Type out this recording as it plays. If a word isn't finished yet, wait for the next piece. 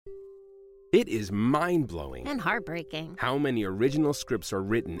It is mind-blowing. And heartbreaking. How many original scripts are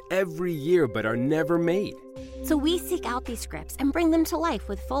written every year but are never made? So we seek out these scripts and bring them to life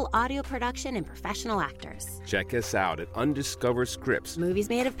with full audio production and professional actors. Check us out at Undiscovered Scripts. Movies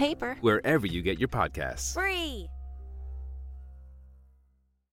made of paper. Wherever you get your podcasts. Free!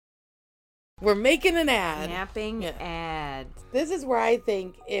 We're making an ad. Napping ad. This is where I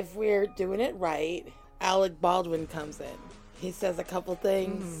think if we're doing it right, Alec Baldwin comes in. He says a couple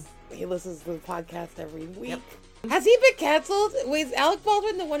things. He listens to the podcast every week. Yep. Has he been canceled? Wait, is Alec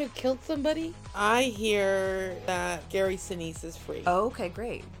Baldwin the one who killed somebody? I hear that Gary Sinise is free. Oh, okay,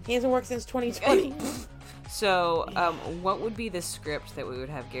 great. He hasn't worked since 2020. So, what would be the script that we would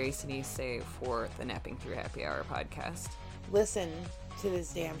have Gary Sinise say for the Napping Through Happy Hour podcast? Listen to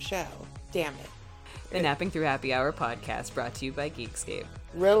this damn show. Damn it. The Napping Through Happy Hour podcast brought to you by Geekscape.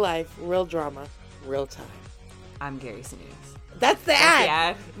 Real life, real drama, real time. I'm Gary Sinise. That's the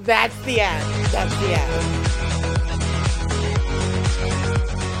ad. That's the ad. That's the ad.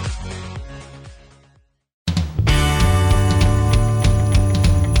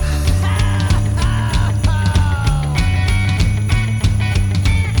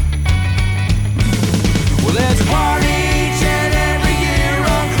 Well, there's a party each and every year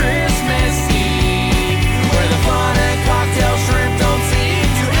on Christmas Eve, where the fun and cocktail shrimp don't seem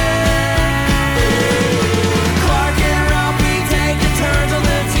to end. Clark and Ralphie taking turns on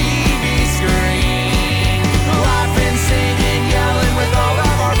the TV screen, laughing, singing, yelling with all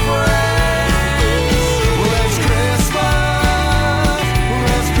of our friends. Well, it's Christmas,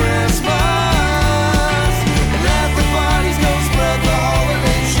 let the parties go spread the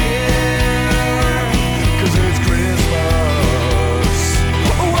holiday cheer, 'cause it's Christmas.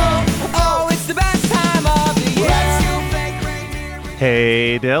 Oh, it's the best time of the year. Let's go fake reindeer.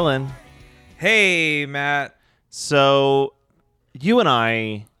 Hey, Dylan. Hey, Matt. So, you and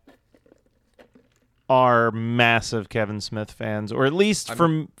I are massive Kevin Smith fans, or at least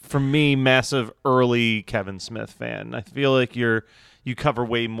from me, massive early Kevin Smith fan. I feel like you cover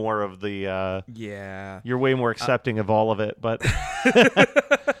way more of the. Yeah. You're way more accepting of all of it, but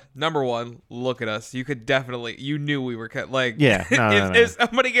Number one, look at us. You could definitely, you knew we were like, Yeah, no. if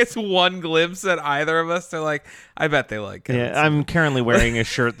somebody gets one glimpse at either of us, they're like, I bet they like Kevin yeah, Smith. I'm currently wearing a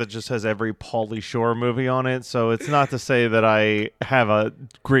shirt that just has every Pauly Shore movie on it, so it's not to say that I have a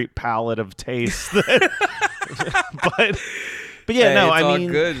great palette of taste, but yeah, Hey, no, it's I all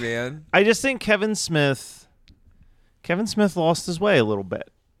mean, good, man. I just think Kevin Smith lost his way a little bit.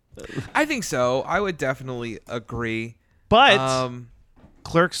 I think so. I would definitely agree. But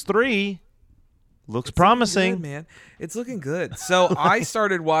Clerks 3 looks promising. Good, man. It's looking good. So I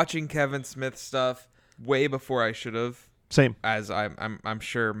started watching Kevin Smith stuff way before I should have. Same. As I'm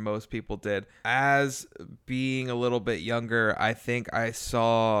sure most people did. As being a little bit younger, I think I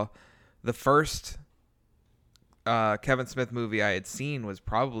saw the first Kevin Smith movie I had seen was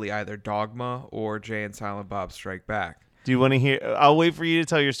probably either Dogma or Jay and Silent Bob Strike Back. Do you want to hear? I'll wait for you to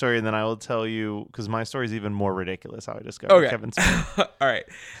tell your story, and then I will tell you, because my story is even more ridiculous how I discovered Kevin Smith. All right.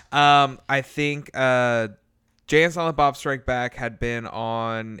 I think Jay and Silent Bob Strike Back had been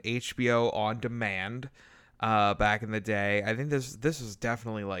on HBO On Demand back in the day. I think this was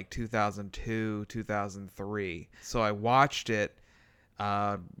definitely like 2002, 2003. So I watched it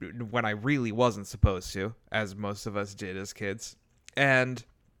when I really wasn't supposed to, as most of us did as kids. And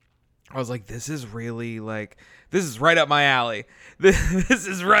I was like, this is right up my alley. This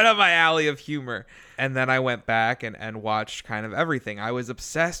is right up my alley of humor. And then I went back and watched kind of everything. I was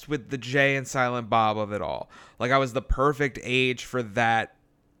obsessed with the Jay and Silent Bob of it all. Like, I was the perfect age for that,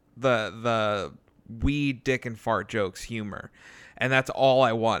 the weed, dick, and fart jokes humor. And that's all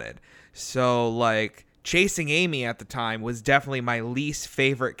I wanted. So, like, Chasing Amy at the time was definitely my least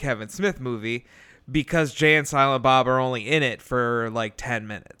favorite Kevin Smith movie, because Jay and Silent Bob are only in it for like 10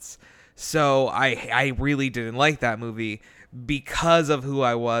 minutes. So I really didn't like that movie because of who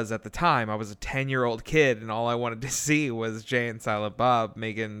I was at the time. I was a 10-year-old kid, and all I wanted to see was Jay and Silent Bob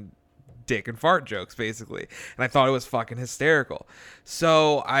making dick and fart jokes, basically. And I thought it was fucking hysterical.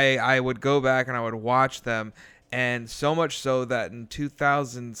 So I would go back and I would watch them. And so much so that in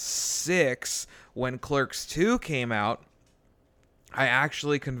 2006, when Clerks 2 came out, I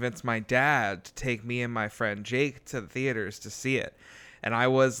actually convinced my dad to take me and my friend Jake to the theaters to see it. And I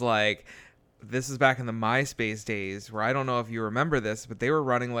was like, this is back in the MySpace days, where I don't know if you remember this, but they were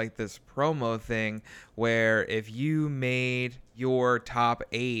running like this promo thing where if you made your top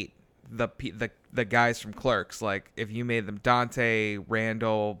 8, the guys from Clerks, like if you made them Dante,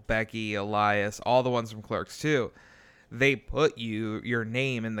 Randall, Becky, Elias, all the ones from Clerks 2, they put your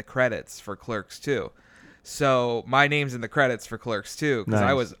name in the credits for Clerks 2. So my name's in the credits for Clerks 2, because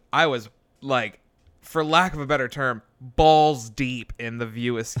Nice. I was like, for lack of a better term, balls deep in the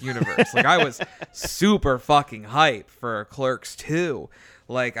View-esque universe. Like, I was super fucking hyped for Clerks 2.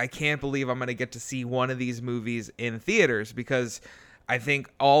 Like, I can't believe I'm going to get to see one of these movies in theaters, because I think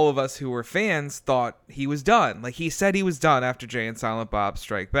all of us who were fans thought he was done. Like, he said he was done after Jay and Silent Bob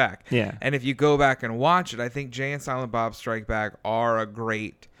Strike Back. Yeah. And if you go back and watch it, I think Jay and Silent Bob Strike Back are a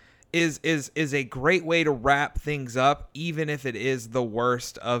great a great way to wrap things up, even if it is the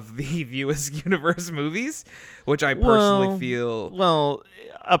worst of the View-esque universe movies, which I personally feel. Well,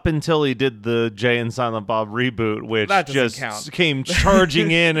 up until he did the Jay and Silent Bob reboot, which That doesn't just count. came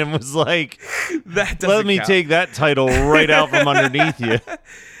charging in and was like, That doesn't let me count. take that title right out from underneath you.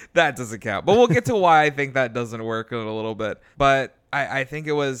 That doesn't count. But we'll get to why I think that doesn't work in a little bit. But I think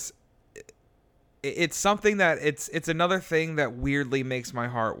it's something that it's another thing that weirdly makes my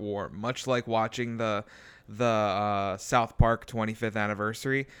heart warm, much like watching the South Park 25th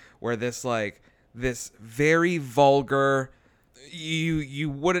anniversary, where this very vulgar, you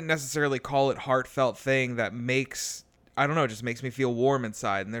wouldn't necessarily call it heartfelt thing that makes, I don't know, just makes me feel warm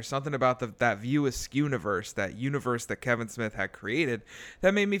inside. And there's something about that View-esque universe, that universe that Kevin Smith had created,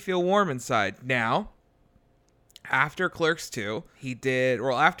 that made me feel warm inside. Now, after Clerks 2,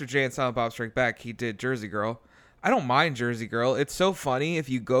 after Jay and Silent Bob Strike Back, he did Jersey Girl. I don't mind Jersey Girl. It's so funny if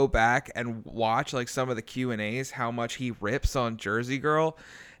you go back and watch like some of the Q&As, how much he rips on Jersey Girl.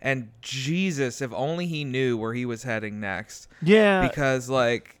 And Jesus, if only he knew where he was heading next. Yeah. Because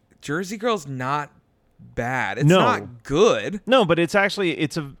like Jersey Girl's not bad. It's No. not good. No, but it's actually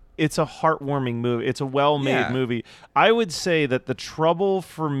it's a heartwarming movie. It's a well-made Yeah. movie. I would say that the trouble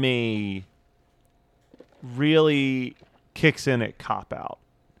for me really kicks in at Cop Out.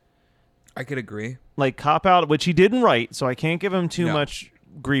 I could agree. Like Cop Out, which he didn't write, so I can't give him too No. much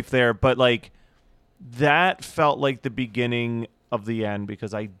grief there, but like that felt like the beginning of the end,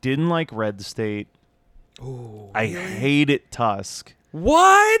 because I didn't like Red State. Ooh, I hated Tusk.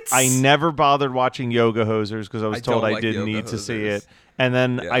 What? I never bothered watching Yoga Hosers because I was I told don't I like didn't Yoga need to see Hosers. it. And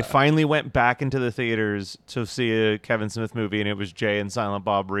then I Yeah. finally went back into the theaters to see a Kevin Smith movie, and it was Jay and Silent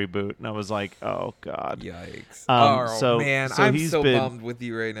Bob reboot. And I was like, oh, God. Yikes. So- oh, man. so I'm he's so been- bummed with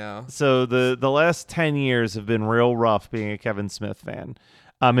you right now. So the last 10 years have been real rough being a Kevin Smith fan,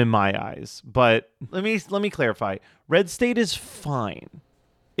 in my eyes. But let me clarify. Red State is fine.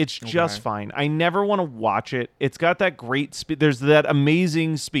 It's just Okay. fine. I never want to watch it. It's got that great there's that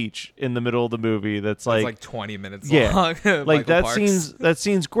amazing speech in the middle of the movie that's It's like, like 20 minutes yeah, long. like Michael that Parks.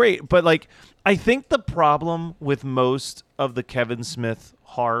 seems great. But like, I think the problem with most of the Kevin Smith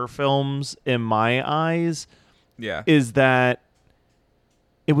horror films, in my eyes, Yeah. is that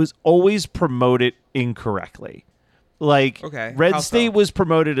it was always promoted incorrectly. Like, Okay, Red how State so? was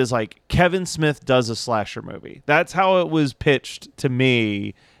promoted as like Kevin Smith does a slasher movie. That's how it was pitched to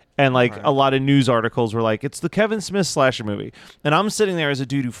me. And like Right. a lot of news articles were like, it's the Kevin Smith slasher movie. And I'm sitting there as a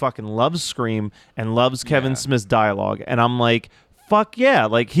dude who fucking loves Scream and loves Kevin Yeah. Smith's dialogue. And I'm like, fuck yeah.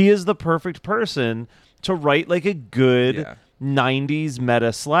 Like, he is the perfect person to write like a good Yeah. 90s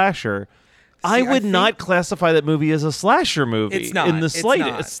meta slasher. I I would think- not classify that movie as a slasher movie It's not. in the It's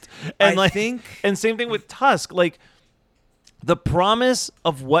slightest. not. And I like, think- and same thing with Tusk. Like, the promise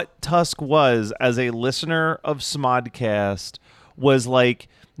of what Tusk was as a listener of Smodcast was like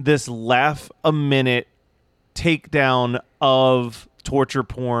this laugh a minute takedown of torture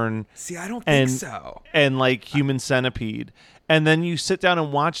porn See, I don't and think so. and like Human Centipede. And then you sit down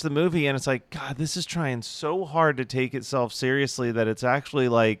and watch the movie and it's like, God, this is trying so hard to take itself seriously that it's actually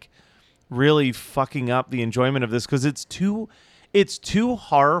like really fucking up the enjoyment of this, because it's too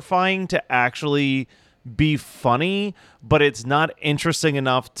horrifying to actually be funny, but it's not interesting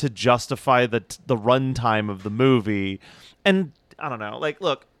enough to justify the runtime of the movie. And I don't know, like,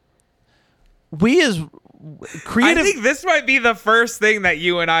 look, we as creative, I think this might be the first thing that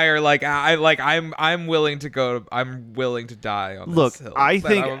you and I are like. I'm willing to go. I'm willing to die on look, this hill. I that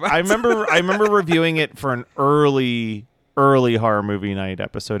think I'm about I to- remember reviewing it for an early horror movie night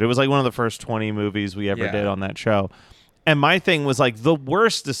episode. It was like one of the first 20 movies we ever Yeah. did on that show. And my thing was like the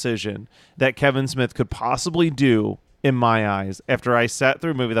worst decision that Kevin Smith could possibly do in my eyes, after I sat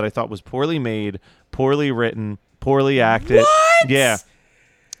through a movie that I thought was poorly made, poorly written, poorly acted. What? Yeah.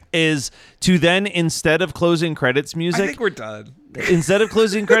 Is to then, instead of closing credits I music, think we're done. instead of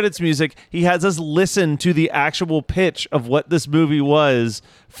closing credits music, he has us listen to the actual pitch of what this movie was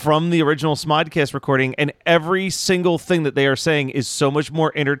from the original Smodcast recording, and every single thing that they are saying is so much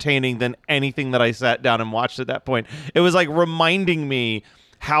more entertaining than anything that I sat down and watched at that point. It was like reminding me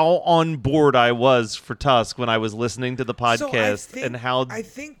how on board I was for Tusk when I was listening to the So I podcast, think- and how I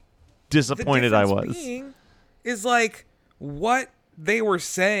think disappointed the I difference was. being is like what they were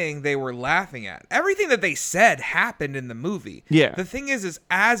saying they were laughing at. Everything that they said happened in the movie. Yeah. The thing is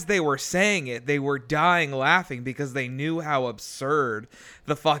as they were saying it, they were dying laughing because they knew how absurd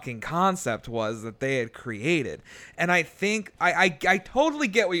the fucking concept was that they had created. And I think I totally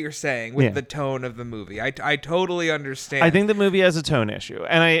get what you're saying with the tone of the movie. I totally understand. I think the movie has a tone issue.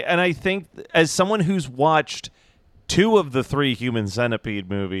 And I think as someone who's watched 2 of the 3 Human Centipede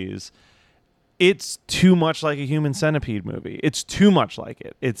movies, it's too much like a Human Centipede movie. It's too much like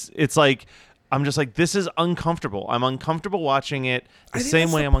it. It's like, I'm just like, this is uncomfortable. I'm uncomfortable watching it the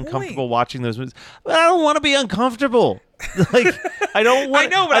same way I'm uncomfortable watching those movies. But I don't want to be uncomfortable. Like, I don't want. I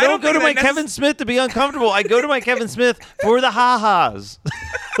know, but I don't go to my Kevin Smith to be uncomfortable. I go to my Kevin Smith for the ha-has.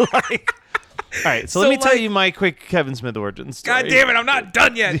 Like, all right, so let me tell you my quick Kevin Smith origin story. God damn it, I'm not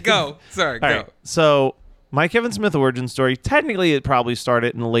done yet. Go. Sorry, go. Right, so my Kevin Smith origin story, technically it probably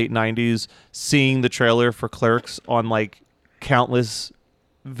started in the late 90s, seeing the trailer for Clerks on like countless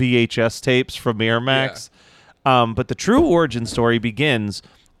VHS tapes from Miramax. But the true origin story begins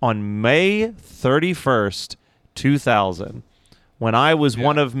on May 31st, 2000, when I was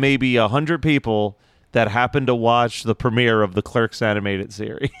one of maybe 100 people that happened to watch the premiere of the Clerks animated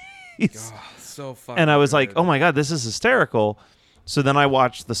series. So fucking And I was like, good. oh my God, this is hysterical. So then I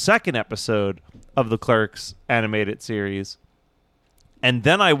watched the second episode of the Clerks animated series. And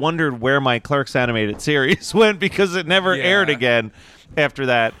then I wondered where my Clerks animated series went because it never aired again after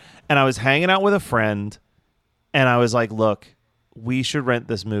that. And I was hanging out with a friend and I was like, look, we should rent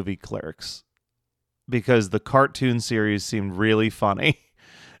this movie Clerks because the cartoon series seemed really funny.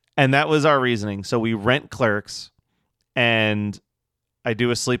 And that was our reasoning. So we rent Clerks and I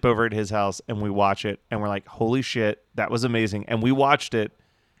do a sleepover at his house and we watch it and we're like, holy shit, that was amazing. And we watched it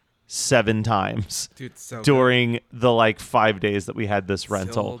 7 times during the like 5 days that we had this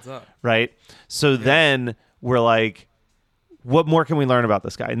rental. holds up. Right? So then we're like, what more can we learn about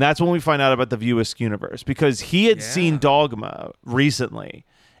this guy? And that's when we find out about the View Askew universe because he had seen Dogma recently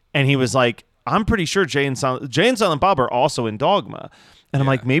and he was like, I'm pretty sure Jay and Silent Bob are also in Dogma. And I'm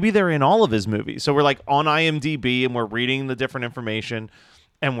like, maybe they're in all of his movies. So we're like on IMDb and we're reading the different information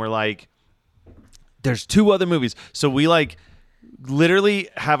and we're like, there's 2 other movies. So we like literally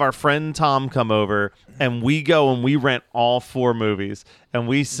have our friend Tom come over and we go and we rent all 4 movies and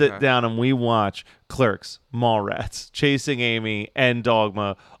we sit down and we watch Clerks, Mallrats, Chasing Amy, and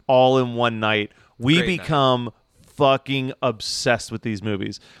Dogma all in one night. We become fucking obsessed with these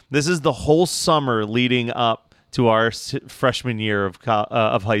movies. This is the whole summer leading up to our freshman year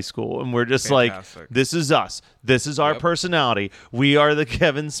of high school, and we're just like, this is us. This is our personality. We are the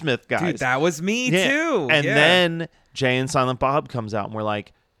Kevin Smith guys. Dude, that was me too. And then Jay and Silent Bob comes out, and we're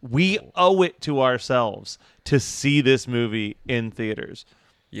like, we owe it to ourselves to see this movie in theaters.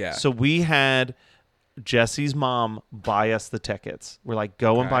 Yeah. So we had Jesse's mom buy us the tickets. We're like,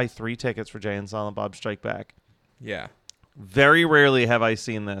 go and buy 3 tickets for Jay and Silent Bob Strike Back. Yeah. Very rarely have I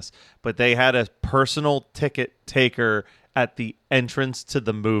seen this, but they had a personal ticket taker at the entrance to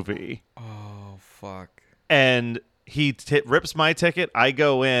the movie. Oh, fuck. And he rips my ticket. I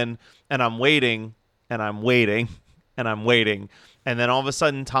go in, and I'm waiting, and I'm waiting, and I'm waiting. And then all of a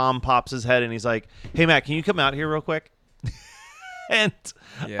sudden, Tom pops his head, and he's like, hey, Matt, can you come out here real quick? And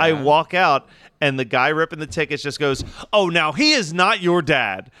I walk out, and the guy ripping the tickets just goes, oh, now he is not your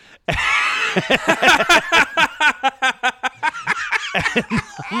dad. And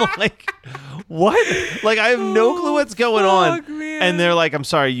I'm like, what? Like, I have no clue what's going on. Man. And they're like, I'm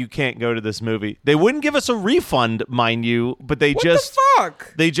sorry, you can't go to this movie. They wouldn't give us a refund, mind you, but they the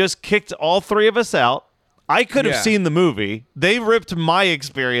fuck? They just kicked all 3 of us out. I could have seen the movie. They ripped my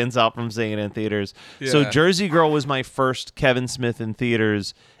experience out from seeing it in theaters. So Jersey Girl was my first Kevin Smith in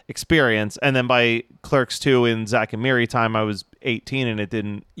theaters experience. And then by Clerks 2 and Zack and Miri time, I was 18 and it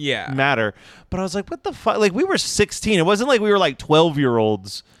didn't matter. But I was like, what the fuck? Like, we were 16. It wasn't like we were like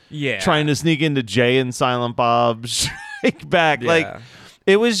 12-year-olds trying to sneak into Jay and Silent Bob Strike Back. Like,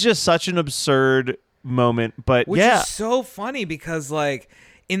 it was just such an absurd moment. But Which is so funny because, like,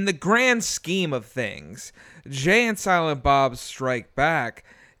 in the grand scheme of things, Jay and Silent Bob Strike Back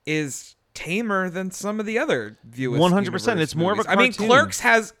is tamer than some of the other View Askew 100%. It's more of a movies. I mean,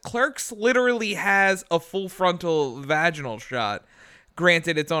 cartoon. Clerks literally has a full frontal vaginal shot.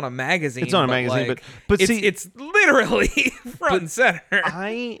 Granted, it's on a magazine. It's on a magazine, like, but it's, see, it's literally front and center.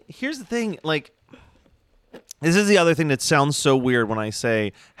 Here's the thing, like, this is the other thing that sounds so weird when I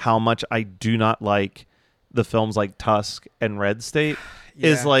say how much I do not like the films like Tusk and Red State.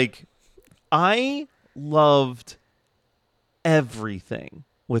 Is like, I loved everything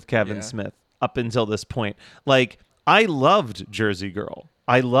with Kevin Smith up until this point. Like, I loved Jersey Girl.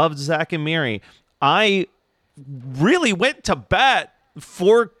 I loved Zack and Miri. I really went to bat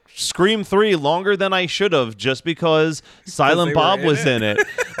for Scream 3 longer than I should have, just because Silent Bob was in it.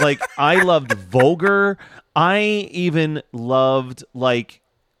 Like, I loved Vulgar. I even loved like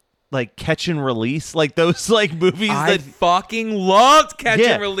Catch and Release, like those like movies I that fucking loved Catch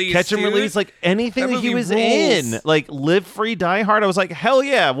and Release. Catch and dude. Release, like anything that he movie was rules. in, like Live Free, Die Hard. I was like, hell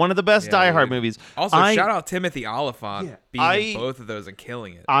yeah, one of the best Die Hard dude. movies. Also, shout out Timothy Olyphant being in both of those and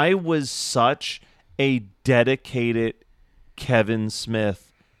killing it. I was such a dedicated Kevin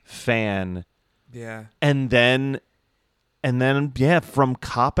Smith fan. Yeah. And then from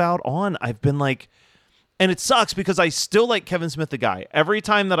Cop Out on, I've been like, and it sucks because I still like Kevin Smith, the guy. Every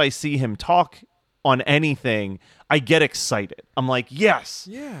time that I see him talk on anything, I get excited. I'm like, yes.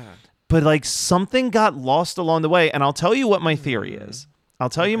 Yeah. But like something got lost along the way. And I'll tell you what my theory is. I'll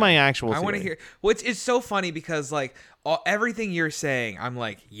tell you my actual theory. I want to hear, which is so funny because like everything you're saying, I'm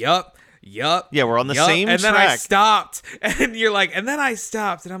like, yup. Yeah, we're on the same and track. then I stopped, and you're like, and then I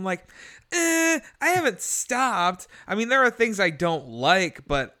stopped, and I'm like, I haven't stopped. I mean, there are things I don't like,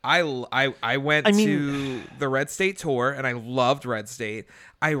 but I went to the Red State tour, and I loved Red State.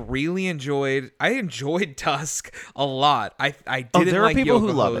 I enjoyed Tusk a lot. I didn't there like are people Yoga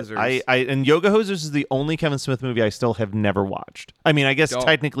who love Hosers. it. And Yoga Hosers is the only Kevin Smith movie I still have never watched. I mean, I guess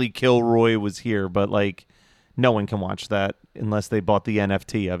technically Kilroy was here, but like no one can watch that unless they bought the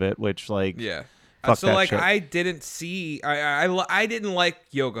NFT of it, which like fuck so that like shit. I didn't see I didn't like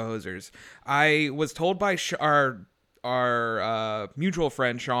Yoga Hosers. I was told by our mutual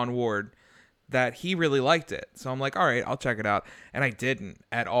friend Sean Ward that he really liked it. So I'm like, all right, I'll check it out. And I didn't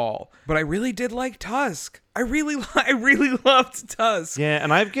at all. But I really did like Tusk. I really loved Tusk. Yeah,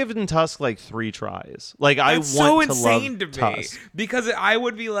 and I've given Tusk like 3 tries. Like That's I so want to insane love to me Tusk. because I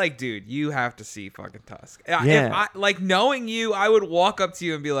would be like, dude, you have to see fucking Tusk. Yeah. If I, like knowing you, I would walk up to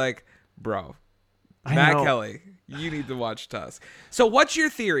you and be like, bro, Matt Kelly, you need to watch Tusk. So what's your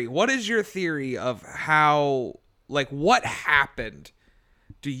theory? What is your theory of how, like, what happened?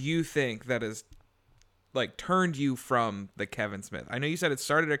 Do you think that has like turned you from the Kevin Smith? I know you said it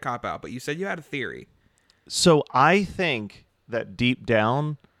started at Cop Out, but you said you had a theory. So I think that deep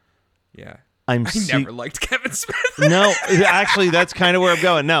down, I never liked Kevin Smith. No, actually, that's kind of where I'm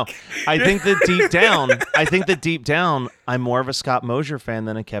going. No, I think that deep down, I'm more of a Scott Mosier fan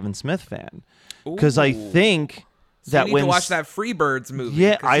than a Kevin Smith fan, because I think So that you need to watch that Freebirds movie.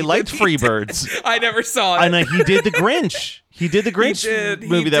 Yeah, I liked Freebirds. I never saw it. And he did the Grinch. He did the Grinch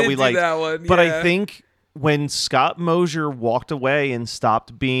movie that we liked. That one, But I think when Scott Mosier walked away and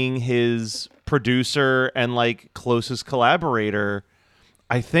stopped being his producer and like closest collaborator,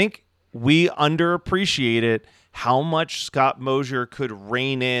 I think we underappreciated how much Scott Mosier could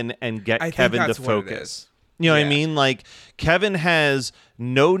rein in and get Kevin to focus. You know what I mean? Like Kevin has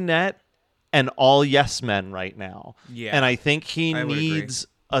no net and all yes men right now. Yeah. And I think he needs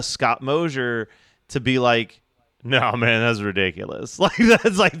a Scott Mosier to be like, no, man, that's ridiculous. Like,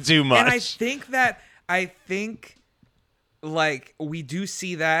 that's like too much. And I think like we do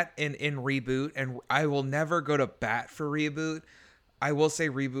see that in Reboot, and I will never go to bat for Reboot. I will say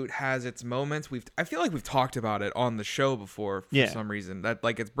Reboot has its moments. I feel like we've talked about it on the show before for some reason. That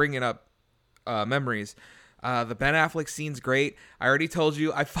like it's bringing up memories. The Ben Affleck scene's great. I already told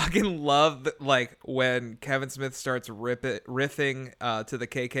you I fucking love like when Kevin Smith starts riffing to the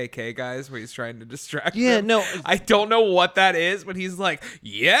KKK guys where he's trying to distract them. No, I don't know what that is, but he's like,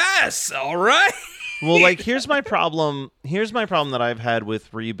 yes, all right. Well, like here's my problem that I've had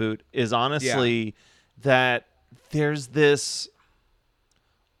with Reboot is honestly that there's this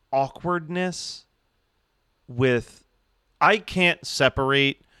awkwardness with I can't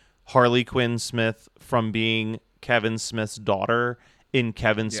separate Harley Quinn Smith from being Kevin Smith's daughter in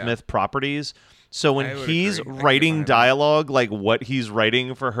Kevin Smith properties. So when he's writing dialogue, like what he's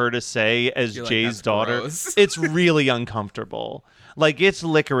writing for her to say as Jay's daughter, it's really uncomfortable. Like it's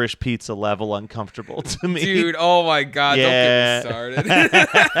Licorice Pizza level uncomfortable to me. Dude, oh my God, don't get me started.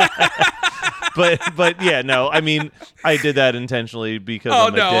 But yeah, no, I mean, I did that intentionally because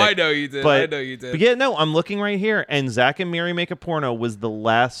I'm a dick. I know you did. But yeah, no, I'm looking right here, and Zack and Miri Make a Porno was the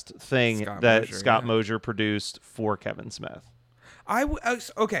last thing Scott Mosier produced for Kevin Smith.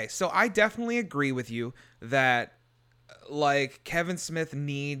 Okay, so I definitely agree with you that like Kevin Smith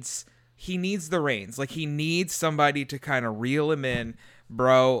needs the reins. Like he needs somebody to kind of reel him in.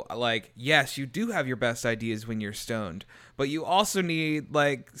 Bro, like, yes, you do have your best ideas when you're stoned, but you also need,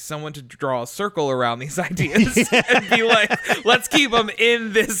 like, someone to draw a circle around these ideas and be like, let's keep them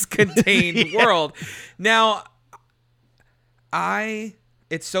in this contained world. Now,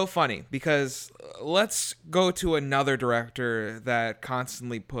 it's so funny because let's go to another director that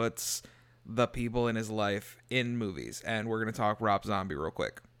constantly puts, the people in his life in movies, and we're going to talk Rob Zombie real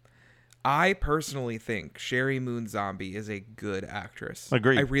quick. I personally think Sherry Moon Zombie is a good actress.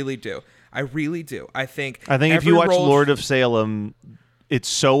 Agreed. I really do. I think if you watch Lord of Salem, it's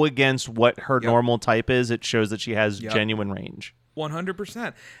so against what her normal type is, it shows that she has genuine range.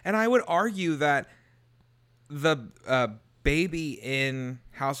 100%. And I would argue that the baby in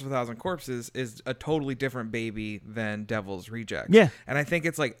House of a Thousand Corpses is a totally different baby than Devil's Rejects. Yeah. And I think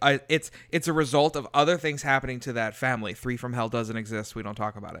it's like it's a result of other things happening to that family. 3 from Hell doesn't exist. We don't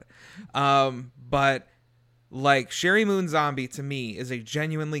talk about it. But like Sherry Moon Zombie to me is a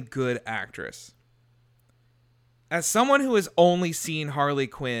genuinely good actress. As someone who has only seen Harley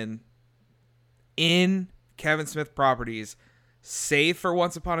Quinn in Kevin Smith properties, save for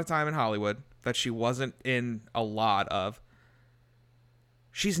Once Upon a Time in Hollywood, that she wasn't in a lot of,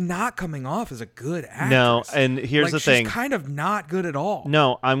 she's not coming off as a good actress. No, and here's the thing. She's kind of not good at all.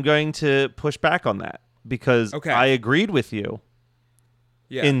 No, I'm going to push back on that because I agreed with you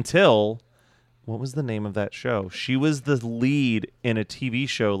until, what was the name of that show? She was the lead in a TV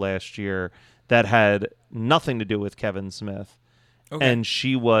show last year that had nothing to do with Kevin Smith, and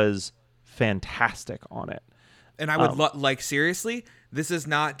she was fantastic on it. And I would seriously, this is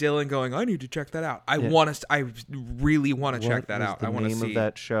not Dylan going, I need to check that out. I really want to check that out. I want to see. The name of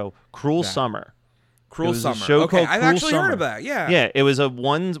that show? Cruel Summer. Cruel Summer. Show called I've Cruel actually Summer. heard of that. Yeah. Yeah, it was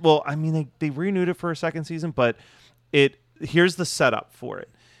well, I mean, they renewed it for a second season, but here's the setup for it,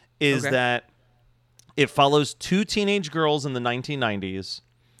 is that it follows 2 teenage girls in the 1990s.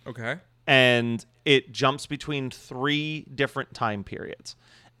 Okay. And it jumps between 3 different time periods.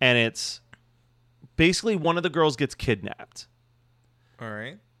 And it's basically one of the girls gets kidnapped. All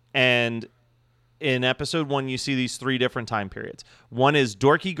right. And in episode 1, you see these 3 different time periods. One is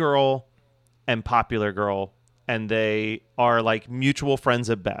dorky girl and popular girl, and they are like mutual friends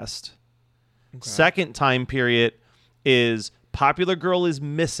at best. Okay. Second time period is popular girl is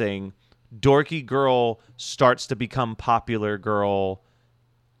missing. Dorky girl starts to become popular girl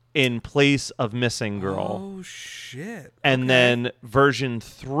in place of missing girl. Oh, shit. And then version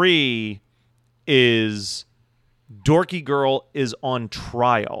 3 is dorky girl is on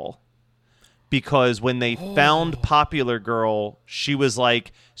trial because when they found popular girl, she was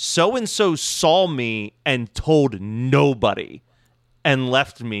like, so-and-so saw me and told nobody and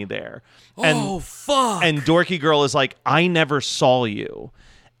left me there. Fuck. And dorky girl is like, I never saw you.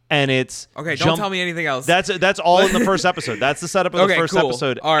 And it's okay. Don't tell me anything else. That's all in the first episode. That's the setup of the first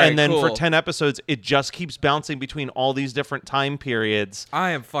episode. All right, and then for 10 episodes, it just keeps bouncing between all these different time periods. I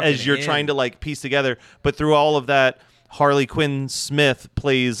am fucking as you're trying to like piece together. But through all of that, Harley Quinn Smith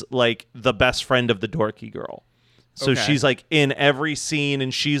plays like the best friend of the dorky girl. So she's like in every scene,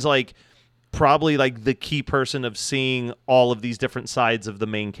 and she's like probably like the key person of seeing all of these different sides of the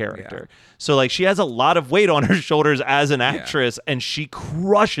main character. Yeah. So like she has a lot of weight on her shoulders as an actress, and she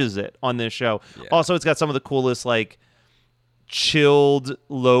crushes it on this show. Yeah. Also, it's got some of the coolest like chilled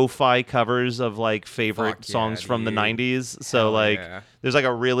lo-fi covers of like favorite songs from the 90s. So there's like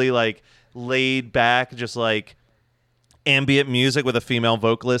a really like laid back, just like ambient music with a female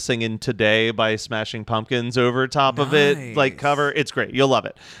vocalist singing Today by Smashing Pumpkins over top of it, like cover. It's great. You'll love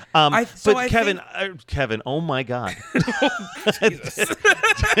it. Kevin, oh my God.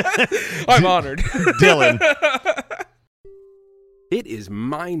 I'm honored. Dylan. It is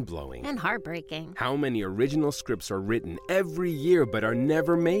mind-blowing And heartbreaking. how many original scripts are written every year but are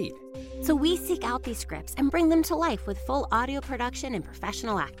never made. So we seek out these scripts and bring them to life with full audio production and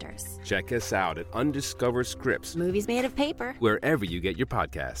professional actors. Check us out at Undiscovered Scripts, Movies made of paper. wherever you get your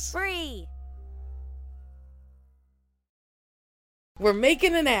podcasts. Free. We're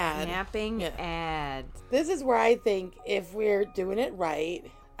making an ad. Napping ad. This is where I think if we're doing it right,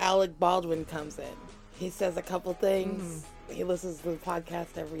 Alec Baldwin comes in. He says a couple things. He listens to the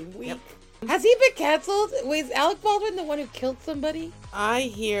podcast every week. Yep. Has he been canceled? Was Alec Baldwin the one who killed somebody? I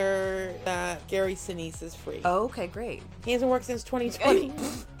hear that Gary Sinise is free. Oh, okay, great. He hasn't worked since 2020.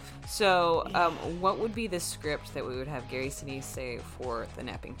 So, what would be the script that we would have Gary Sinise say for the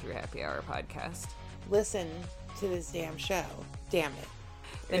Napping Through Happy Hour podcast? Listen to this damn show. Damn it.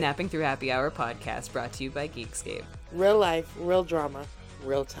 The Napping Through Happy Hour podcast, brought to you by Geekscape. Real life, real drama,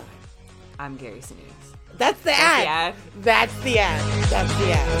 real time. I'm Gary Sinise. That's the ad. That's the ad. That's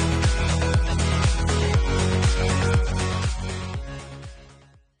the ad.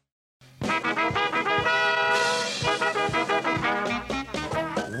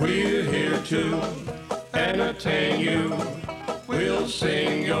 We're here to entertain you. We'll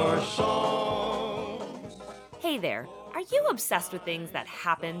sing your song. Hey there. Are Are you obsessed with things that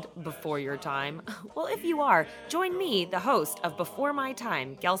happened before your time? Well, if you are, join me, the host of Before My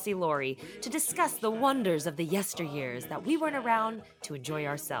Time, Kelsey Laurie, to discuss the wonders of the yesteryears that we weren't around to enjoy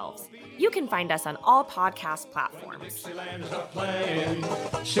ourselves. You can find us on all podcast platforms. Dixieland's a-playing,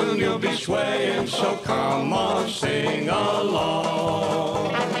 soon you'll be swaying, so come on, sing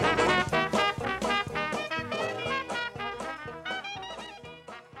along.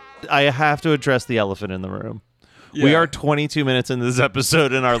 I have to address the elephant in the room. We Yeah. are 22 minutes into this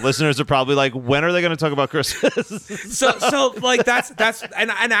episode, and our listeners are probably like, when are they going to talk about Christmas? So like that's and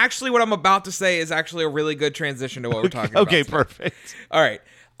actually what I'm about to say is actually a really good transition to what we're talking about. Okay, today. perfect. All right.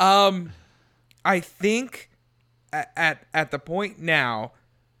 I think at the point now,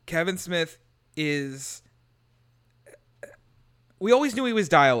 Kevin Smith is. We always knew he was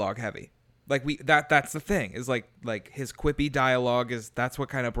dialogue heavy. Like that's the thing is like his quippy dialogue that's what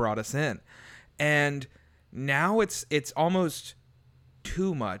kind of brought us in, and now it's almost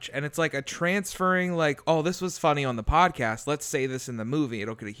too much, and it's like a transferring like, oh, this was funny on the podcast, let's say this in the movie,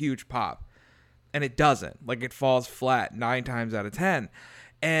 it'll get a huge pop, and it doesn't. Like it falls flat 9 times out of 10,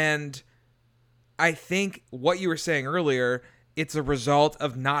 and I think what you were saying earlier, it's a result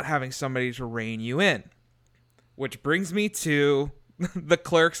of not having somebody to rein you in, which brings me to the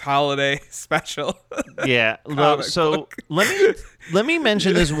Clerks holiday special. Yeah. Comic So book. let me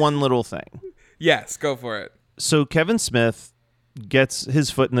mention this one little thing. Yes, go for it. So Kevin Smith gets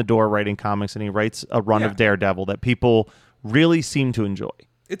his foot in the door writing comics, and he writes a run of Daredevil that people really seem to enjoy.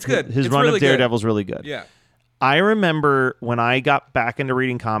 It's good. His It's run really of Daredevil is really good. Yeah. I remember when I got back into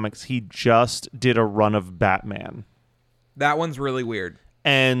reading comics, he just did a run of Batman. That one's really weird.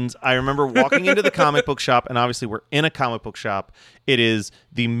 And I remember walking into the comic book shop, and obviously we're in a comic book shop. It is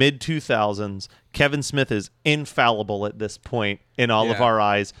the mid-2000s. Kevin Smith is infallible at this point in all of Yeah. our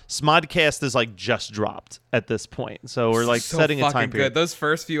eyes. Smodcast is like just dropped at this point. So we're like So setting a fucking time period. good. Those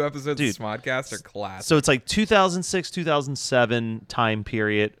first few episodes Dude, of Smodcast are classic. So it's like 2006, 2007 time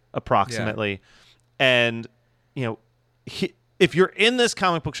period approximately. And, you know, if you're in this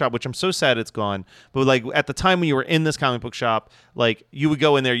comic book shop, which I'm so sad it's gone, but like at the time when you were in this comic book shop, like you would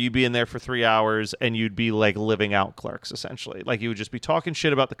go in there, you'd be in there for 3 hours, and you'd be like living out Clerks essentially. Like you would just be talking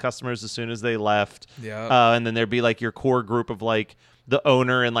shit about the customers as soon as they left. Yeah. And then there'd be like your core group of like the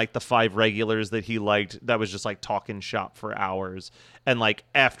owner and like the 5 regulars that he liked that was just like talking shop for hours. And like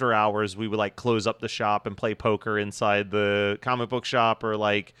after hours, we would like close up the shop and play poker inside the comic book shop, or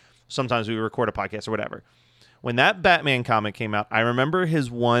like sometimes we would record a podcast or whatever. When that Batman comic came out, I remember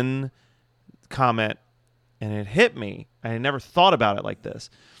his one comment, and it hit me. I had never thought about it like this.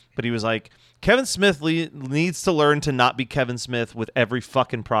 But he was like, Kevin Smith needs to learn to not be Kevin Smith with every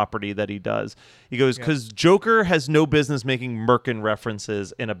fucking property that he does. He goes, because Joker has no business making Merkin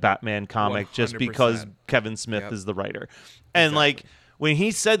references in a Batman comic just because 100%. Kevin Smith Yep. is the writer. And like, when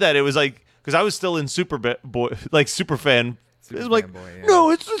he said that, it was like, because I was still in super fan. It was like, fanboy, yeah. no,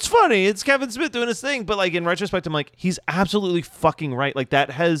 it's funny. It's Kevin Smith doing his thing. But like in retrospect, I'm like, he's absolutely fucking right. Like that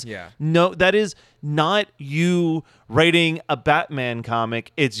is not you writing a Batman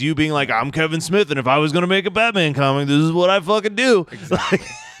comic. It's you being like, I'm Kevin Smith, and if I was gonna make a Batman comic, this is what I fucking do. Exactly.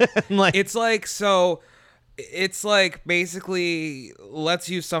 Like, It's like basically let's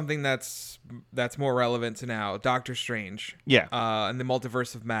use something that's more relevant to now. Doctor Strange. Yeah. And the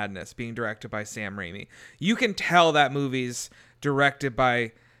Multiverse of Madness being directed by Sam Raimi. You can tell that movie's directed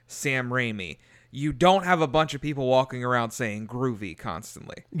by Sam Raimi. You don't have a bunch of people walking around saying groovy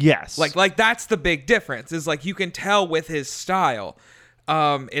constantly. yes. Like that's the big difference. Is like you can tell with his style.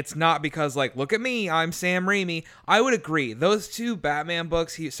 It's not because like, look at me, I'm Sam Raimi. I would agree. Those 2 Batman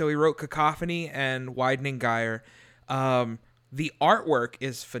books, he wrote Cacophony and Widening Gyre. The artwork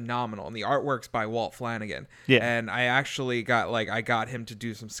is phenomenal, and the artwork's by Walt Flanagan. Yeah. And I actually got him to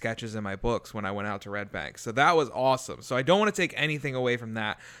do some sketches in my books when I went out to Red Bank. So that was awesome. So I don't want to take anything away from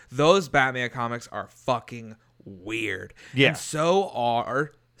that. Those Batman comics are fucking weird. Yeah. And so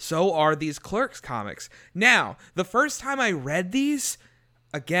are these Clerks comics. Now, the first time I read these,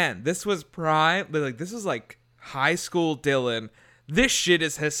 again, this was prime, like this is like high school Dylan. This shit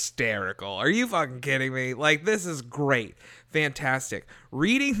is hysterical. Are you fucking kidding me? Like, this is great. Fantastic.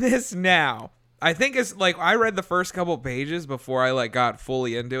 Reading this now, I think it's like I read the first couple pages before I like got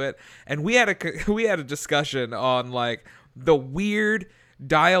fully into it, and we had a discussion on like the weird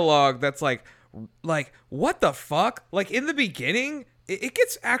dialogue that's like what the fuck? Like in the beginning, it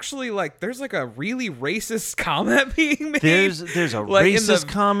gets actually like there's like a really racist comment being made. There's a Like, in racist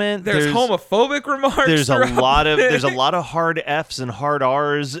comment. There's homophobic remarks. There's a throughout lot of the there's a thing. lot of hard F's and hard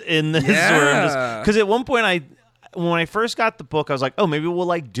R's in this. Yeah. Because at one point when I first got the book, I was like, oh, maybe we'll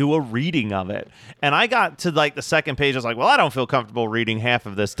like do a reading of it. And I got to like the second page. I was like, well, I don't feel comfortable reading half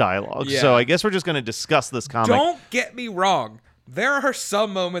of this dialogue. Yeah. So I guess we're just going to discuss this comic. Don't get me wrong. There are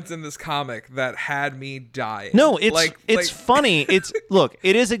some moments in this comic that had me dying. No, it's funny. Look,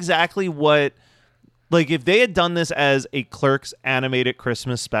 it is exactly what, like, if they had done this as a Clerks animated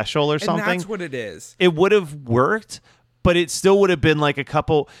Christmas special or something, and that's what it is. It would have worked, but it still would have been like a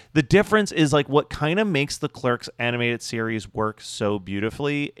couple. The difference is like what kind of makes the Clerks animated series work so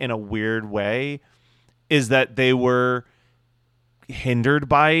beautifully in a weird way is that they were hindered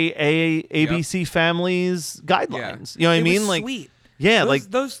by ABC Family's guidelines. You know what I mean? Like, sweet. Yeah,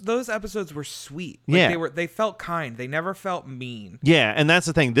 those episodes were sweet. Like, they felt kind. They never felt mean. Yeah, and that's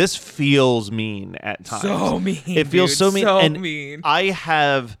the thing. This feels mean at times. So mean. It feels dude. so mean. So and mean. I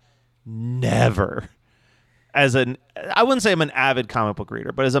have never, I wouldn't say I'm an avid comic book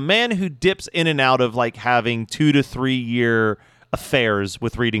reader, but as a man who dips in and out of like having 2 to 3 year affairs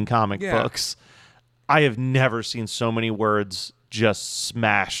with reading comic books, I have never seen so many words just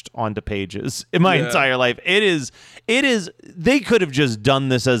smashed onto pages in my entire life. It is they could have just done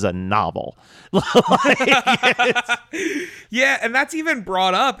this as a novel. Yeah, and that's even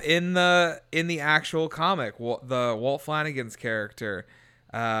brought up in the actual comic. The Walt Flanagan's character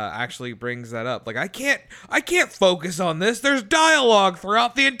actually brings that up. Like, I can't focus on this. There's dialogue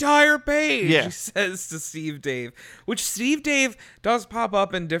throughout the entire page. Yeah. He says to Steve Dave, which Steve Dave does pop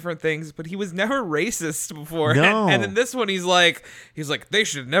up in different things, but he was never racist before. No. And in this one, he's like, they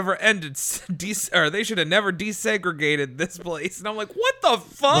should have never they should have never desegregated this place. And I'm like, what the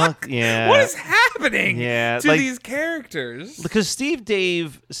fuck? Yeah. What is happening Yeah, to like, these characters? Because Steve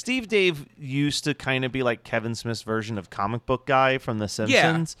Dave used to kind of be like Kevin Smith's version of comic book guy from The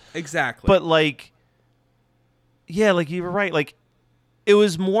Simpsons. Yeah, exactly. But like, yeah, like you were right. Like, it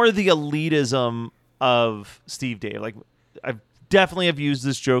was more the elitism of Steve Dave. Like, I definitely have used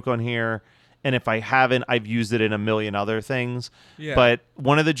this joke on here, and if I haven't, I've used it in a million other things. Yeah. But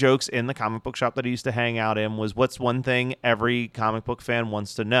one of the jokes in the comic book shop that I used to hang out in was, what's one thing every comic book fan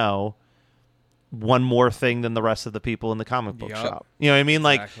wants to know? One more thing than the rest of the people in the comic book shop. You know what I mean?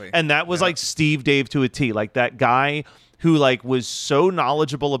 Exactly. Like, and that was like Steve Dave to a T. Like, that guy who like was so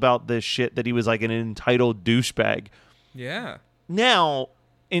knowledgeable about this shit that he was like an entitled douchebag. Yeah. Now,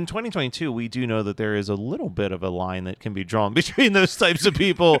 in 2022, we do know that there is a little bit of a line that can be drawn between those types of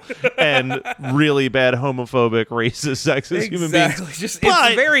people and really bad homophobic, racist, sexist human beings. Just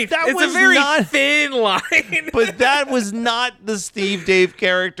But it's a very not- thin line. But that was not the Steve Dave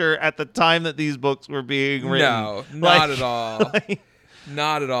character at the time that these books were being written. No, not Like- at all.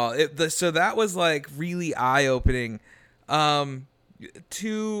 Not at all. So that was like really eye-opening.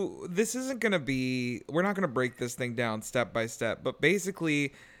 This isn't going to be, we're not going to break this thing down step by step, but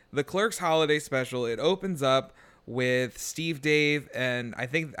basically the Clerks holiday special, it opens up with Steve Dave, and I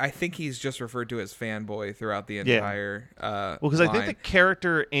think he's just referred to as Fanboy throughout the entire Well, because I think the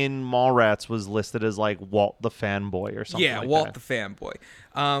character in Mallrats was listed as like Walt the Fanboy or something. Yeah, like Walt that. the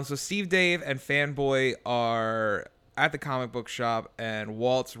Fanboy. So Steve Dave and Fanboy are at the comic book shop, and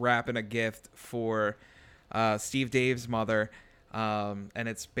Walt's wrapping a gift for Steve Dave's mother, and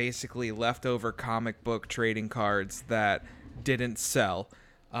it's basically leftover comic book trading cards that didn't sell.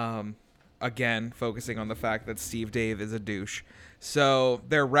 Again, focusing on the fact that Steve Dave is a douche. So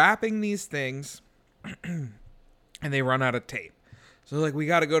they're wrapping these things, and they run out of tape. So they're like, we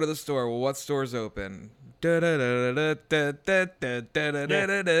got to go to the store. Well, what store's open? And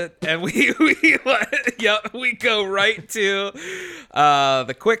we go right to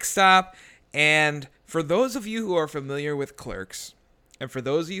the Quick Stop. And for those of you who are familiar with Clerks, and for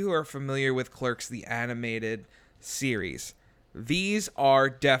those of you who are familiar with Clerks, the animated series, these are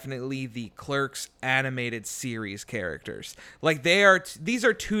definitely the Clerks animated series characters. Like, these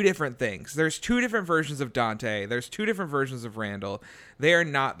are two different things. There's two different versions of Dante. There's two different versions of Randall. They are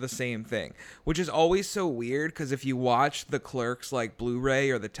not the same thing, which is always so weird, because if you watch the Clerks like Blu-ray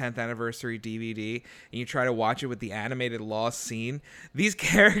or the 10th anniversary DVD and you try to watch it with the animated lost scene, these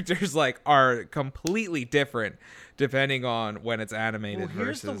characters like are completely different depending on when it's animated. Well,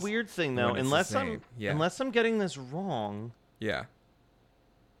 here's versus the weird thing, though. when it's the same. Unless I'm getting this wrong, yeah.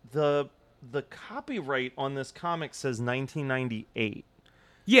 the copyright on this comic says 1998.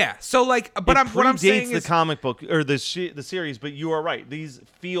 Yeah, so like, but what I'm saying the is comic book or the series, but you are right. These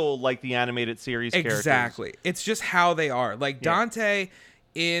feel like the animated series characters. Exactly. It's just how they are. Like Dante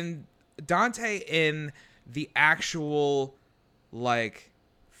in the actual like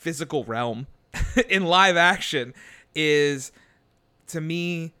physical realm in live action is, to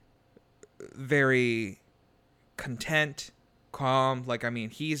me, very content, calm. Like, I mean,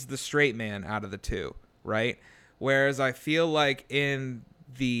 he's the straight man out of the two, right? Whereas I feel like in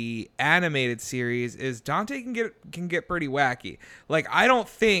the animated series is Dante can get pretty wacky. Like, I don't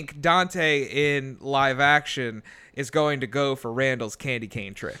think Dante in live action is going to go for Randall's candy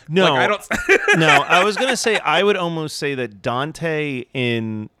cane trick. No, like, I don't. No, I was gonna say I would almost say that Dante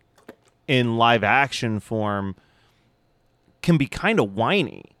in live action form can be kind of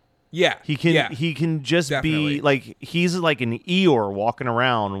whiny. Yeah, He can just Definitely. be like, he's like an Eeyore walking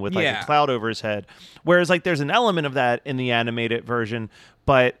around with like a cloud over his head. Whereas like there's an element of that in the animated version,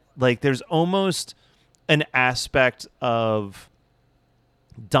 but like there's almost an aspect of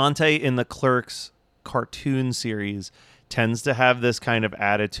Dante in the Clerks cartoon series tends to have this kind of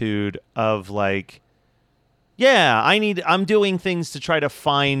attitude of like, yeah, I'm doing things to try to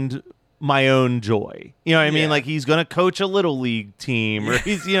find my own joy. You know what I mean? Like, he's going to coach a little league team, or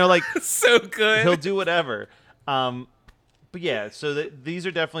he's, like so good. He'll do whatever. But yeah, so these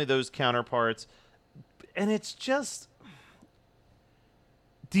are definitely those counterparts. And it's just,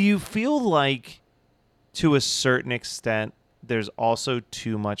 do you feel like to a certain extent there's also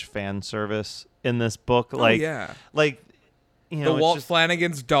too much fan service in this book? Like, like, the Walt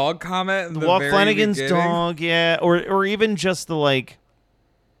Flanagan's dog comment. The Walt Flanagan's dog, yeah, or even just the like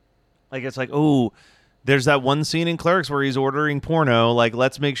it's like, oh, there's that one scene in Clerks where he's ordering porno. Like,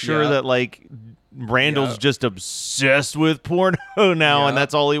 let's make sure that like Randall's just obsessed with porno now, and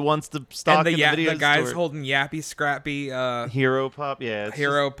that's all he wants to stock in the video the guy's store. holding Yappy Scrappy Hero Pup,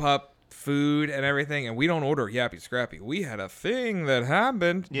 Hero Pup food and everything, and we don't order Yappy Scrappy. We had a thing that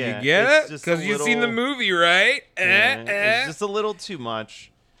happened. Yeah, you get it? just Because you've seen the movie, right? It's just a little too much.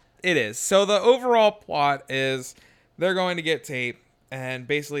 It is. So the overall plot is they're going to get tape, and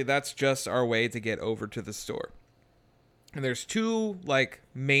basically that's just our way to get over to the store. And there's two like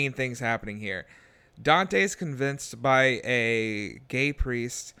main things happening here. Dante's convinced by a gay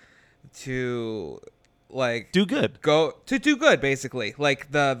priest to like do good. Do good, basically.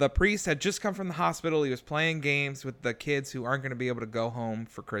 Like the priest had just come from the hospital. He was playing games with the kids who aren't going to be able to go home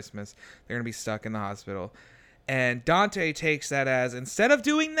for Christmas. They're going to be stuck in the hospital. And Dante takes that as, instead of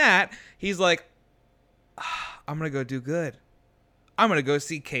doing that, he's like, I'm going to go do good. I'm going to go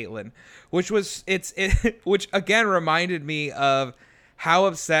see Caitlin, which again reminded me of how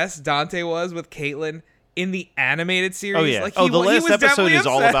obsessed Dante was with Caitlin in the animated series. Oh, yeah. Like, the last episode is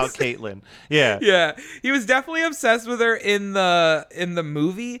all about obsessed. Caitlin. Yeah. Yeah. He was definitely obsessed with her in the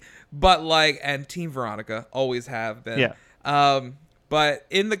movie, but like, and Team Veronica always have been. Yeah. But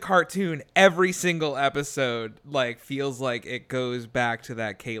in the cartoon, every single episode like feels like it goes back to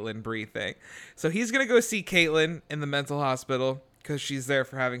that Caitlin Bree thing. So he's going to go see Caitlin in the mental hospital because she's there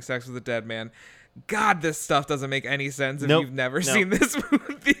for having sex with a dead man. God, this stuff doesn't make any sense if you've never seen these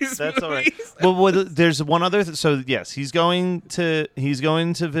movies. That's all right. Well, there's one other. So yes, he's going to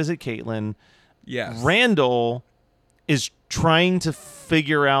visit Caitlin. Yes. Randall is trying to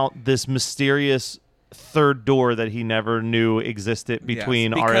figure out this mysterious third door that he never knew existed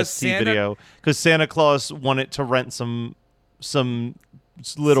between RST Video, because Santa Claus wanted to rent some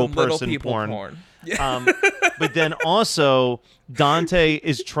little person porn. Yeah. But then also Dante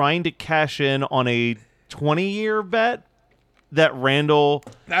is trying to cash in on a 20-year bet that Randall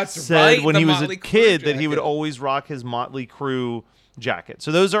said when he was a kid that he would always rock his Motley Crue jacket.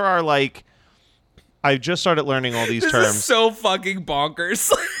 So those are our like. I just started learning all these terms. This is so fucking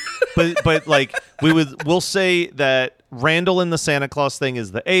bonkers. but like we'll say that Randall and the Santa Claus thing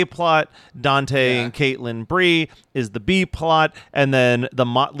is the A plot, Dante and Caitlin Bree is the B plot, and then the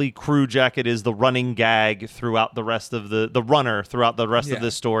Motley Crue jacket is the running gag throughout the rest of the runner throughout the rest of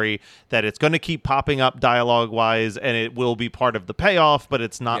this story, that it's going to keep popping up dialogue wise, and it will be part of the payoff, but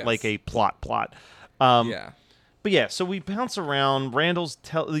it's not like a plot. But yeah, so we bounce around.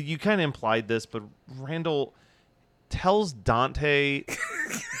 You kind of implied this, but Randall tells Dante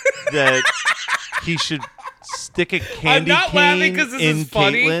that he should stick a candy cane in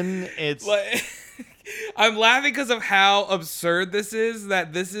Caitlin. It's like, I'm laughing because of how absurd this is.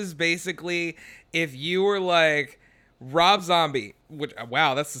 That this is basically if you were like Rob Zombie, which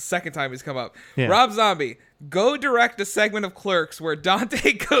wow, that's the second time he's come up. Yeah. Rob Zombie, go direct a segment of Clerks where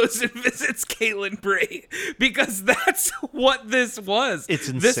Dante goes and visits Caitlin Bree, because that's what this was. It's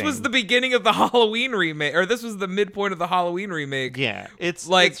insane. This was the beginning of the Halloween remake, or this was the midpoint of the Halloween remake. Yeah, it's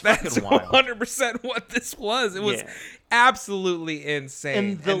like that's 100% what this was. It was absolutely insane.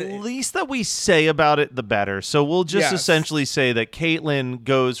 And the least that we say about it, the better. So we'll just essentially say that Caitlin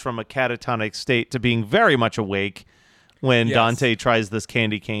goes from a catatonic state to being very much awake when Dante tries this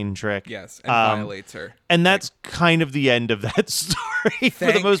candy cane trick. Yes, and violates her. And that's kind of the end of that story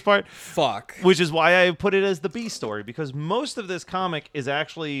for the most part. Fuck. Which is why I put it as the B story, because most of this comic is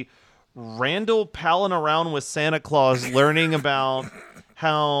actually Randall palling around with Santa Claus, learning about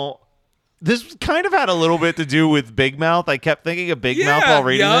how this kind of had a little bit to do with Big Mouth. I kept thinking of Big Mouth while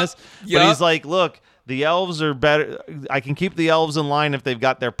reading this, but he's like, look, the elves are better. I can keep the elves in line if they've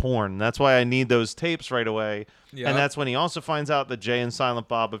got their porn. That's why I need those tapes right away. Yep. And that's when he also finds out that Jay and Silent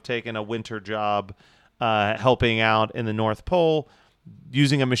Bob have taken a winter job helping out in the North Pole,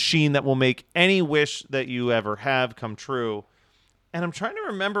 using a machine that will make any wish that you ever have come true. And I'm trying to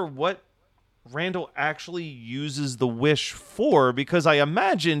remember what Randall actually uses the wish for, because I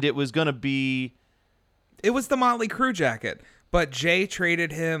imagined it was going to be... It was the Motley Crue jacket, but Jay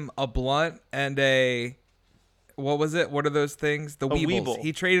traded him a blunt and a... What was it? What are those things? The Weebles.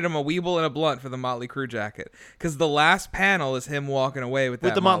 He traded him a Weeble and a blunt for the Motley Crue jacket. Because the last panel is him walking away with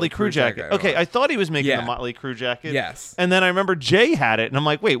the Motley Crue jacket. Okay, I thought he was making the Motley Crue jacket. Yes. And then I remember Jay had it, and I'm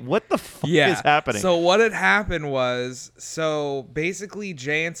like, wait, what the fuck is happening? So what had happened was, basically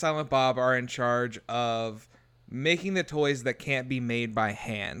Jay and Silent Bob are in charge of making the toys that can't be made by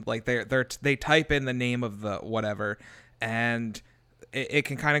hand. Like they type in the name of the whatever, and it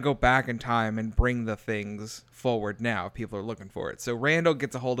can kind of go back in time and bring the things forward now if people are looking for it. So Randall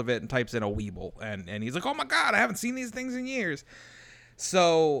gets a hold of it and types in a Weeble, and he's like, oh my God, I haven't seen these things in years.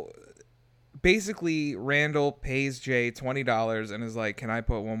 So basically Randall pays Jay $20 and is like, can I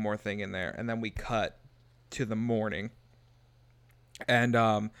put one more thing in there? And then we cut to the morning.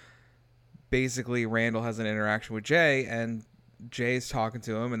 And basically Randall has an interaction with Jay, and Jay's talking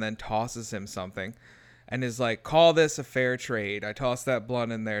to him and then tosses him something. And is like, call this a fair trade. I tossed that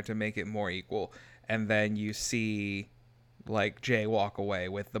blunt in there to make it more equal. And then you see, like, Jay walk away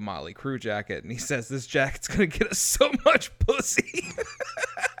with the Motley Crue jacket. And he says, this jacket's going to get us so much pussy.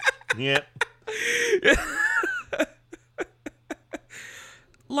 Yep.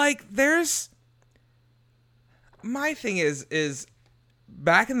 Like, my thing is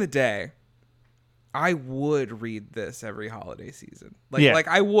back in the day, I would read this every holiday season. Like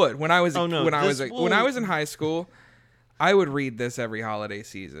I would when I was when I was in high school, I would read this every holiday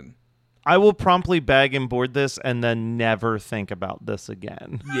season. I will promptly bag and board this and then never think about this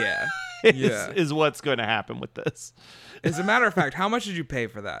again. Yeah. is what's going to happen with this. As a matter of fact, how much did you pay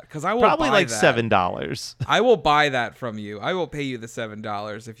for that? Because I will probably buy like that. $7. I will buy that from you. I will pay you the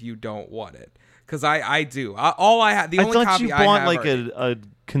 $7 if you don't want it. Because I do. All I had, the only copy I have. I thought you bought like a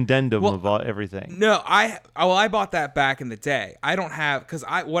condendum of everything. No, I bought that back in the day. I don't have, because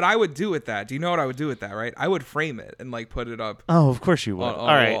what I would do with that. Do you know what I would do with that? Right? I would frame it and like put it up. Oh, of course you would. On all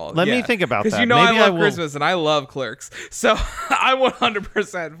right, wall. Let me think about that. Because you know maybe I love Christmas and I love Clerks, so I'm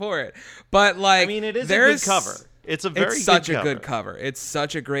 100% for it. But like, I mean, it is a good cover. It's such a good cover. It's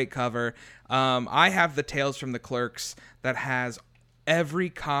such a great cover. I have the Tales from the Clerks that has every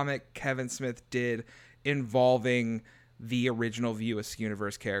comic Kevin Smith did involving the original View Askew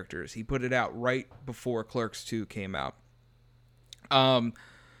Universe characters. He put it out right before Clerks 2 came out.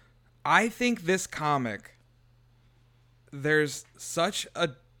 I think this comic, there's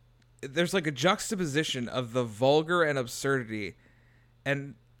like a juxtaposition of the vulgar and absurdity,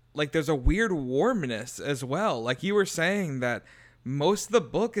 and like there's a weird warmness as well. Like you were saying that most of the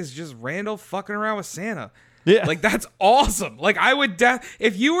book is just Randall fucking around with Santa. Yeah. Like, that's awesome. Like, I would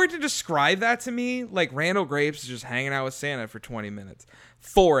if you were to describe that to me, like, Randall Grapes is just hanging out with Santa for 20 minutes.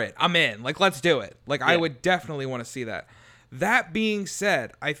 For it. I'm in. Like, let's do it. Like, I would definitely want to see that. That being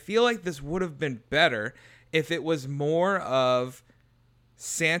said, I feel like this would have been better if it was more of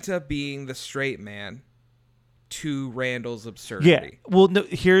Santa being the straight man to Randall's absurdity. Yeah. Well, no,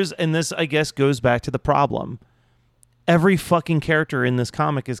 and this, I guess, goes back to the problem. Every fucking character in this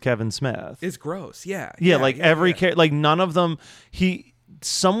comic is Kevin Smith. It's gross, yeah. Every character, like none of them.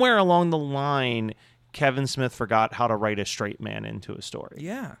 Somewhere along the line, Kevin Smith forgot how to write a straight man into a story.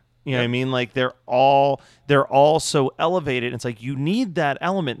 Yeah, you know what I mean? Like they're all so elevated. It's like you need that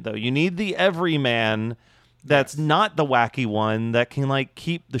element though. You need the everyman that's not the wacky one that can like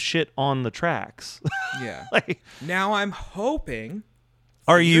keep the shit on the tracks. Yeah. Like, now I'm hoping.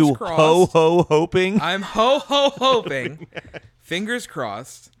 Are you hoping? I'm hoping. Fingers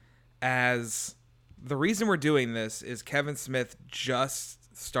crossed. As the reason we're doing this is Kevin Smith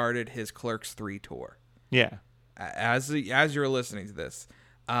just started his Clerks 3 tour. Yeah. As you're listening to this,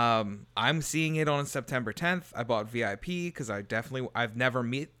 I'm seeing it on September 10th. I bought VIP because I've never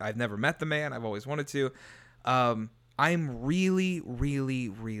met the man. I've always wanted to. I'm really, really,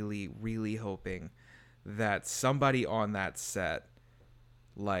 really, really hoping that somebody on that set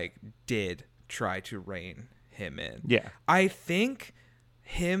like did try to rein him in. Yeah. I think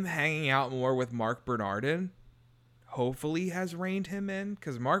him hanging out more with Mark Bernardin hopefully has reined him in,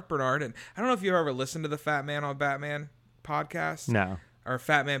 because Mark Bernardin, I don't know if you've ever listened to the Fat Man on Batman podcast. No. or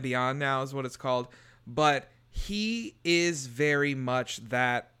Fat Man Beyond now is what it's called. But he is very much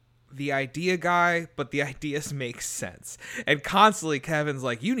that the idea guy, but the ideas make sense. And constantly Kevin's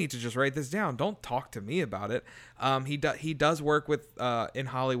like, you need to just write this down. Don't talk to me about it. He does work with in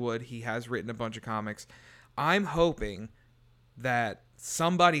Hollywood. He has written a bunch of comics. I'm hoping that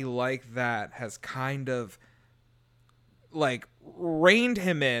somebody like that has kind of like reined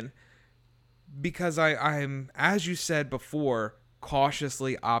him in, because I'm, as you said before,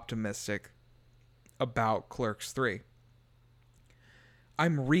 cautiously optimistic about Clerks 3.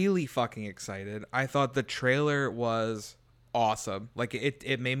 I'm really fucking excited. I thought the trailer was awesome. Like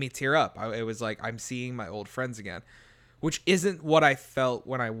it made me tear up. It was like I'm seeing my old friends again, which isn't what I felt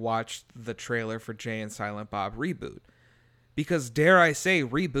when I watched the trailer for Jay and Silent Bob Reboot. Because dare I say,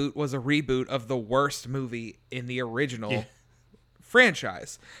 Reboot was a reboot of the worst movie in the original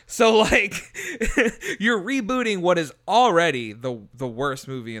franchise. So like you're rebooting what is already the worst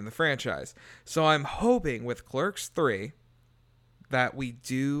movie in the franchise. So I'm hoping with Clerks 3 that we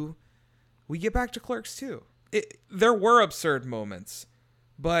get back to Clerks 2. There were absurd moments,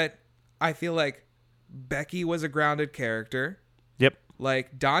 but I feel like Becky was a grounded character. Yep.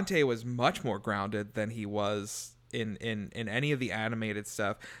 Like Dante was much more grounded than he was in any of the animated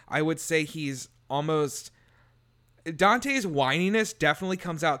stuff. I would say he's almost... Dante's whininess definitely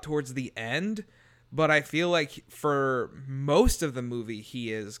comes out towards the end, but I feel like for most of the movie,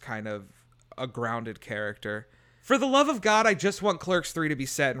 he is kind of a grounded character. For the love of God, I just want Clerks 3 to be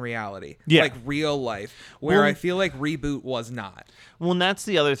set in reality. Yeah. Like real life, where I feel like Reboot was not. Well, and that's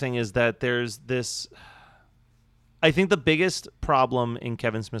the other thing, is that there's this... I think the biggest problem in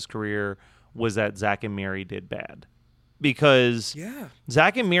Kevin Smith's career was that Zack and Miri did bad. Because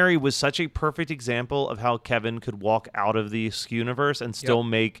Zack and Miri was such a perfect example of how Kevin could walk out of the Skewniverse and still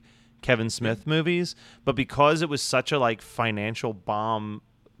make Kevin Smith movies. But because it was such a like financial bomb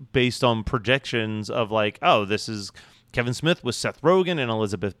based on projections of like, oh, this is Kevin Smith with Seth Rogen and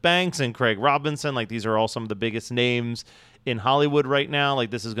Elizabeth Banks and Craig Robinson. Like, these are all some of the biggest names in Hollywood right now.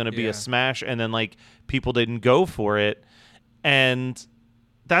 Like, this is going to be a smash. And then like people didn't go for it. And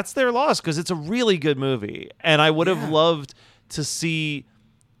that's their loss, because it's a really good movie. And I would have loved to see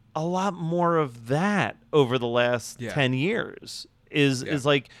a lot more of that over the last 10 years. Is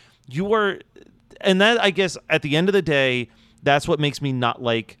like, you are... And that, I guess, at the end of the day, that's what makes me not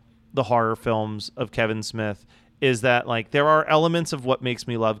like the horror films of Kevin Smith, is that like there are elements of what makes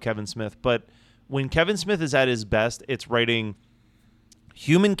me love Kevin Smith, but when Kevin Smith is at his best, it's writing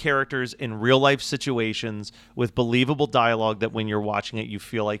human characters in real life situations with believable dialogue that when you're watching it, you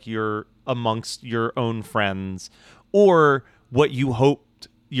feel like you're amongst your own friends, or what you hoped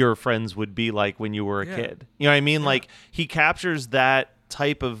your friends would be like when you were a kid. You know what I mean? Like, he captures that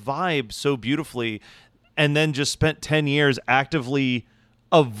type of vibe so beautifully, and then just spent 10 years actively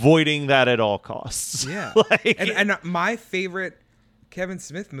avoiding that at all costs. Yeah. Like, and my favorite Kevin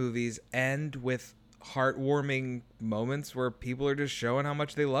Smith movies end with heartwarming moments where people are just showing how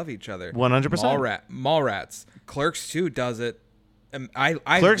much they love each other. 100%. Mallrats. Clerks 2 does it. I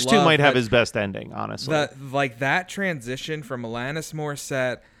Clerks 2 might have that, his best ending, honestly. That transition from Alanis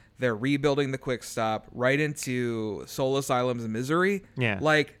Morissette, they're rebuilding the Quick Stop, right into Soul Asylum's Misery. Yeah.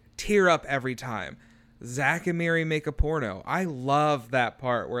 Like, tear up every time. Zack and Miri make a porno. I love that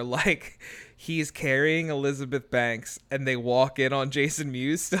part where like he's carrying Elizabeth Banks and they walk in on Jason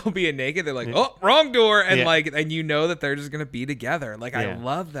Mewes still being naked. They're like, oh, wrong door. And like, and you know that they're just going to be together. Like, I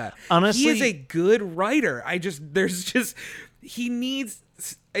love that. Honestly, he is a good writer. He needs,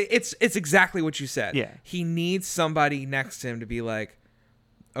 it's exactly what you said. Yeah. He needs somebody next to him to be like,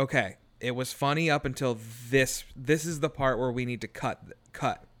 okay, it was funny up until this. This is the part where we need to cut.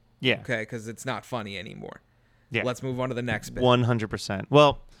 Yeah. Okay, because it's not funny anymore. Yeah. Let's move on to the next bit. 100%.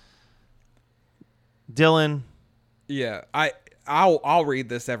 Well, Dylan. Yeah, I'll read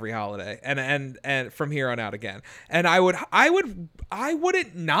this every holiday and from here on out again. And I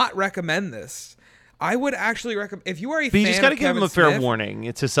wouldn't not recommend this. I would actually recommend, if you are a fan of Kevin Smith. You just got to give him a fair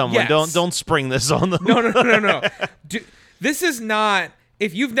warning to someone. Yes. Don't spring this on them. No. This is not.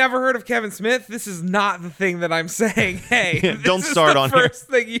 If you've never heard of Kevin Smith, this is not the thing that I'm saying. Hey, don't start on here. First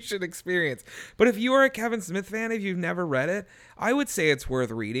thing you should experience. But if you are a Kevin Smith fan, if you've never read it, I would say it's worth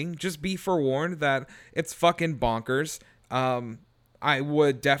reading. Just be forewarned that it's fucking bonkers. I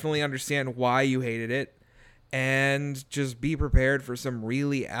would definitely understand why you hated it, and just be prepared for some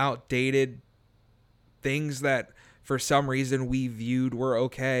really outdated things that, for some reason, we viewed were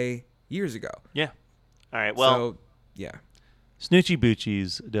okay years ago. Yeah. All right. Well. So, yeah. Snoochie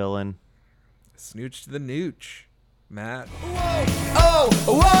Boochies, Dylan. Snooch the nooch, Matt. Whoa,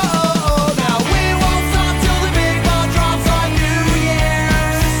 now we won't stop till the big ball drops on New Year.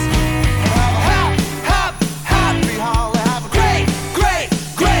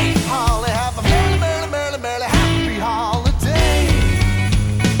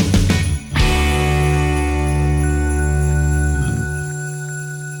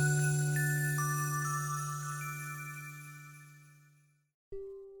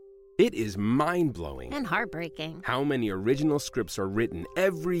 It is mind-blowing And heartbreaking. how many original scripts are written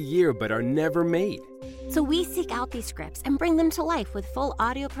every year but are never made. So we seek out these scripts and bring them to life with full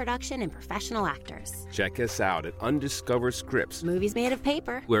audio production and professional actors. Check us out at Undiscovered Scripts, Movies made of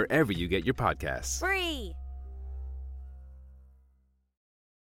paper. wherever you get your podcasts. Free.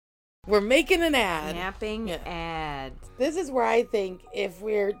 We're making an ad. Napping Yeah. ad. This is where I think if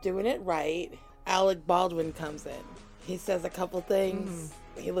we're doing it right, Alec Baldwin comes in. He says a couple things.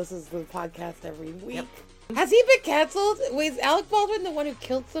 He listens to the podcast every week. Has he been canceled? Wait, is Alec Baldwin the one who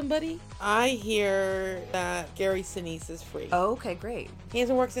killed somebody? I hear that Gary Sinise is free. Oh, okay, great. He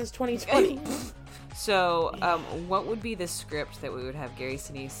hasn't worked since 2020. So, what would be the script that we would have Gary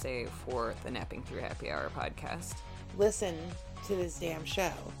Sinise say for the Napping Through Happy Hour podcast? Listen to this damn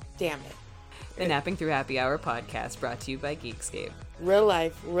show. Damn it. The Napping Through Happy Hour podcast brought to you by Geekscape. Real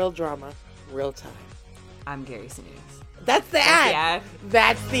life, real drama, real time. I'm Gary Sinise. That's the ad. ad.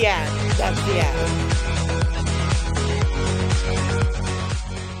 That's the ad. That's the ad.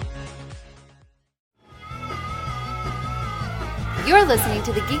 You're listening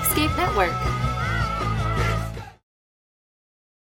to the Geekscape Network.